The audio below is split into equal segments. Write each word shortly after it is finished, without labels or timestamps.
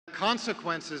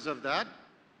consequences of that.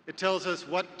 It tells us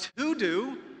what to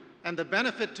do and the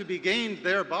benefit to be gained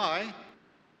thereby.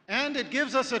 And it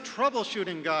gives us a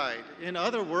troubleshooting guide. In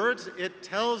other words, it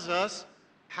tells us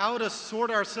how to sort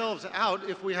ourselves out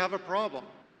if we have a problem,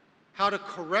 how to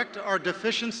correct our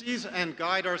deficiencies and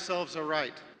guide ourselves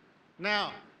aright.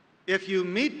 Now, if you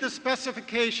meet the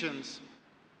specifications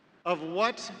of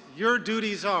what your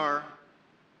duties are,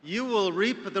 you will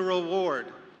reap the reward.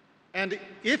 And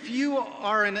if you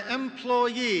are an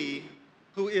employee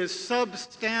who is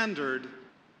substandard,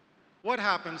 what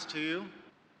happens to you?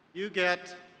 You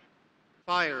get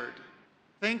fired.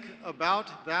 Think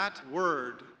about that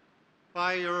word,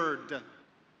 fired.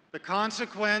 The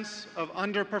consequence of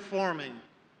underperforming,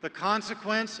 the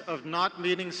consequence of not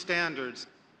meeting standards.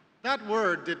 That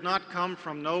word did not come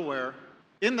from nowhere.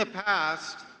 In the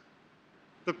past,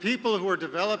 the people who were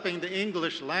developing the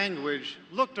English language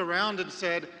looked around and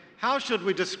said, how should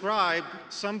we describe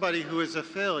somebody who is a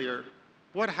failure?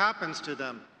 What happens to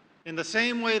them? In the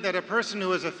same way that a person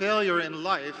who is a failure in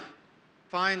life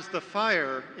finds the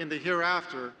fire in the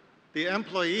hereafter, the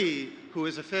employee who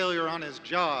is a failure on his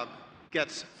job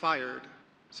gets fired.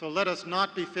 So let us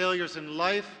not be failures in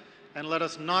life, and let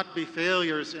us not be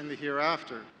failures in the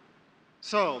hereafter.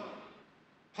 So,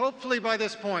 hopefully by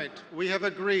this point, we have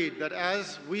agreed that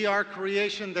as we are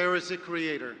creation, there is a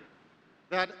creator.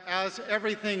 That as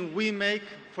everything we make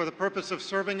for the purpose of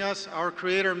serving us, our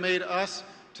creator made us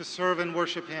to serve and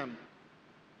worship him.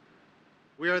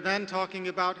 We are then talking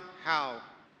about how.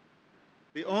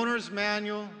 The owner's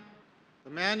manual, the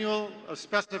manual of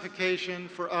specification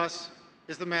for us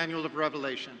is the manual of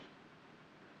revelation.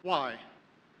 Why?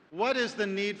 What is the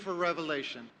need for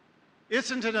revelation?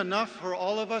 Isn't it enough for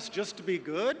all of us just to be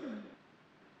good?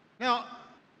 Now,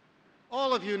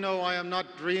 all of you know I am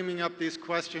not dreaming up these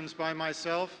questions by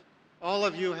myself. All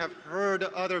of you have heard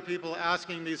other people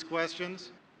asking these questions.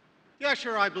 Yeah,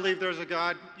 sure, I believe there's a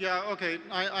God. Yeah, okay,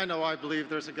 I know I believe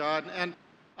there's a God, and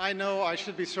I know I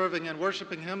should be serving and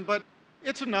worshiping him, but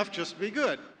it's enough just to be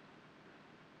good.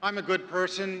 I'm a good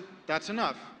person, that's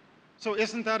enough. So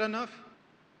isn't that enough?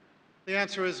 The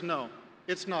answer is no,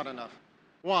 it's not enough.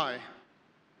 Why?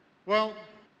 Well,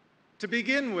 to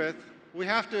begin with, we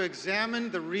have to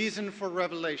examine the reason for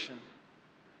revelation.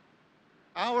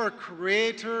 Our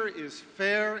Creator is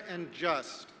fair and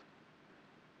just.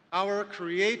 Our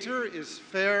Creator is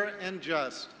fair and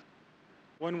just.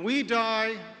 When we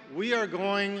die, we are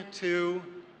going to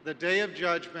the day of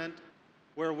judgment,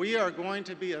 where we are going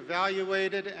to be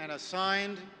evaluated and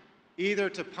assigned either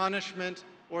to punishment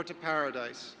or to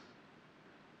paradise.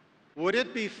 Would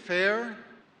it be fair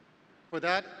for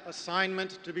that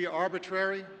assignment to be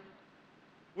arbitrary?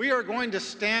 We are going to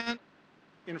stand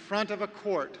in front of a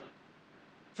court.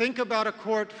 Think about a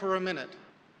court for a minute.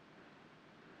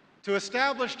 To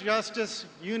establish justice,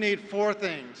 you need four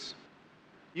things.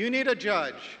 You need a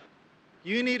judge,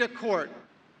 you need a court,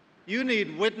 you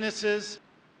need witnesses,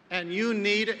 and you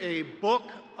need a book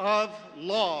of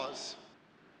laws.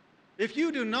 If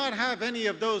you do not have any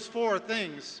of those four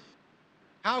things,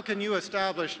 how can you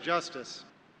establish justice?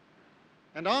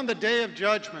 And on the day of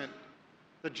judgment,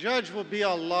 the judge will be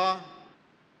Allah,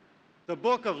 the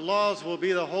book of laws will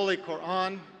be the Holy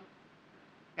Quran,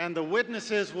 and the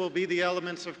witnesses will be the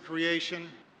elements of creation,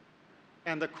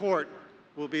 and the court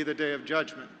will be the day of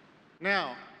judgment.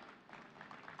 Now,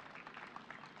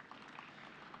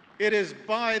 it is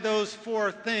by those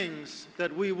four things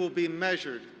that we will be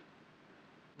measured.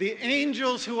 The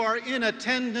angels who are in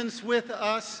attendance with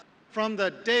us from the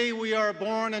day we are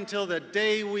born until the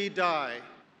day we die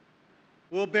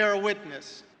will bear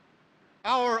witness.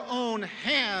 Our own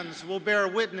hands will bear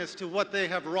witness to what they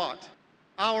have wrought.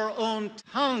 Our own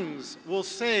tongues will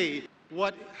say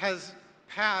what has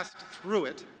passed through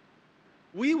it.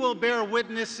 We will bear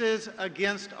witnesses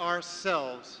against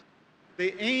ourselves.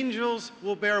 The angels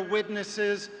will bear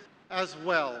witnesses as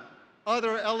well.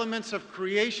 Other elements of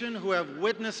creation who have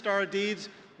witnessed our deeds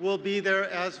will be there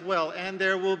as well, and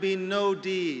there will be no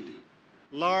deed,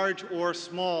 large or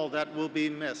small, that will be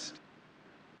missed.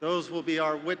 Those will be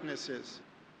our witnesses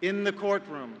in the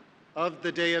courtroom of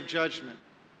the day of judgment.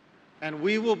 And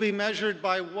we will be measured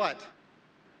by what?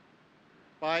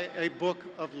 By a book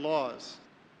of laws.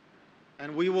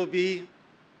 And we will be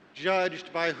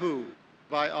judged by who?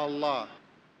 By Allah.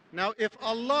 Now, if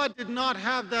Allah did not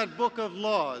have that book of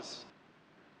laws,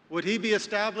 would he be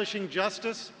establishing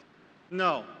justice?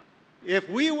 No. If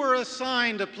we were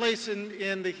assigned a place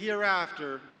in the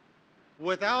hereafter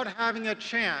without having a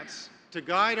chance to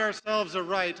guide ourselves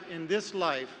aright in this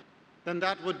life, then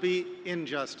that would be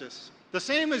injustice. The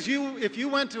same as if you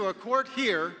went to a court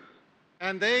here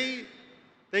and they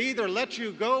They either let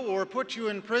you go or put you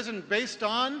in prison based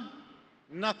on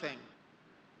nothing,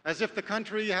 as if the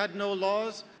country had no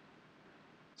laws.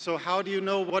 So how do you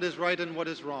know what is right and what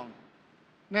is wrong?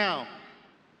 Now,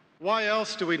 why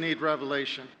else do we need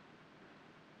revelation?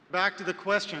 Back to the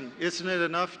question, isn't it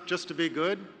enough just to be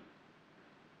good?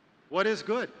 What is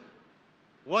good?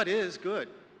 What is good?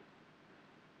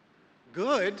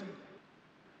 Good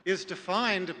is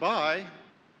defined by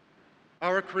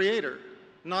our Creator,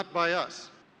 not by us.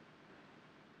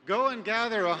 Go and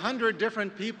gather 100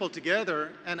 different people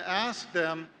together and ask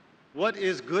them, what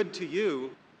is good to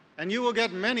you? And you will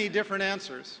get many different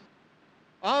answers.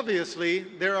 Obviously,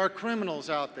 there are criminals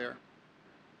out there.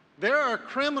 There are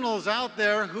criminals out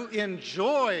there who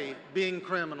enjoy being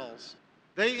criminals.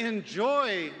 They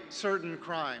enjoy certain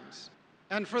crimes.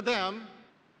 And for them,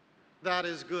 that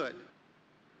is good.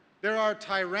 There are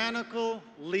tyrannical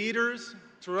leaders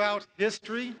throughout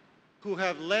history who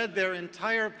have led their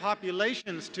entire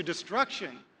populations to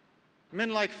destruction.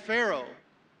 Men like Pharaoh,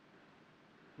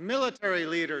 military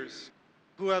leaders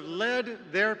who have led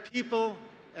their people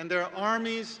and their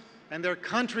armies and their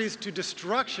countries to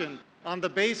destruction on the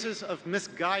basis of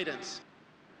misguidance,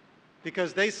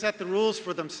 because they set the rules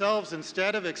for themselves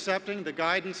instead of accepting the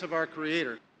guidance of our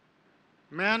Creator.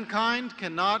 Mankind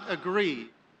cannot agree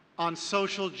on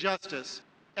social justice,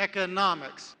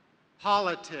 economics,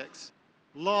 politics,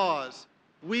 laws.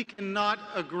 We cannot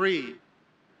agree.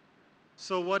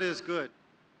 So what is good,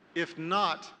 if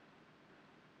not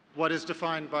what is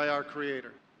defined by our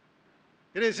Creator?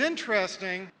 It is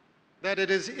interesting that it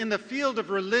is in the field of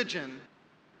religion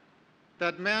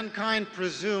that mankind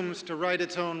presumes to write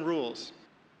its own rules.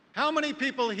 How many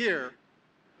people here,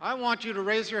 I want you to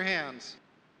raise your hands,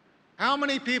 how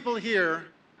many people here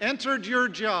entered your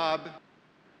job,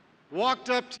 walked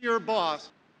up to your boss,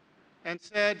 and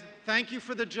said, thank you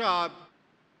for the job,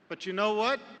 but you know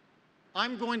what?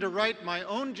 I'm going to write my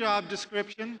own job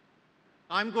description.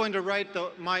 I'm going to write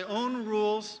my own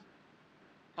rules.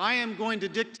 I am going to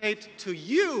dictate to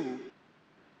you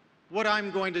what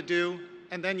I'm going to do,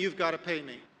 and then you've got to pay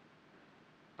me.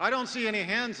 I don't see any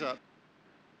hands up.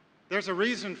 There's a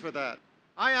reason for that.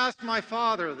 I asked my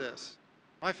father this.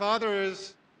 My father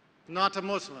is not a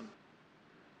Muslim.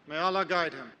 May Allah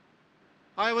guide him.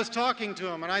 I was talking to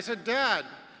him and I said, Dad,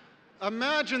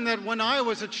 imagine that when I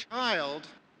was a child,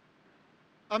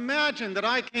 imagine that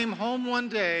I came home one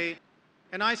day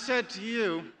and I said to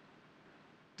you,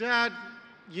 Dad,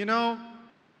 you know,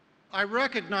 I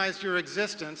recognize your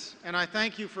existence and I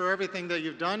thank you for everything that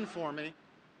you've done for me.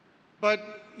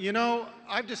 But, you know,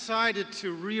 I've decided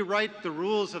to rewrite the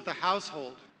rules of the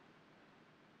household.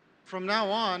 From now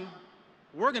on,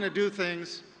 we're going to do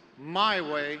things my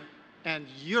way and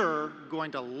you're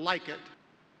going to like it.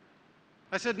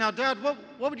 I said, now, Dad, what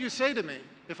would you say to me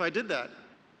if I did that?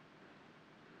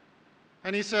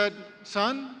 And he said,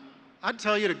 son, I'd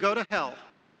tell you to go to hell.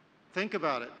 Think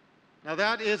about it. Now,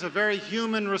 that is a very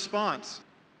human response,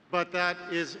 but that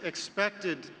is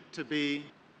expected to be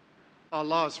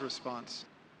Allah's response.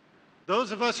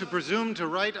 Those of us who presume to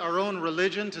write our own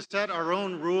religion, to set our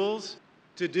own rules,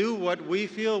 to do what we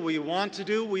feel we want to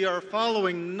do, we are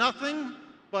following nothing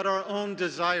but our own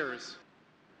desires.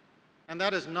 And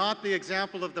that is not the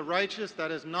example of the righteous,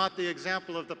 that is not the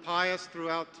example of the pious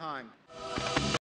throughout time.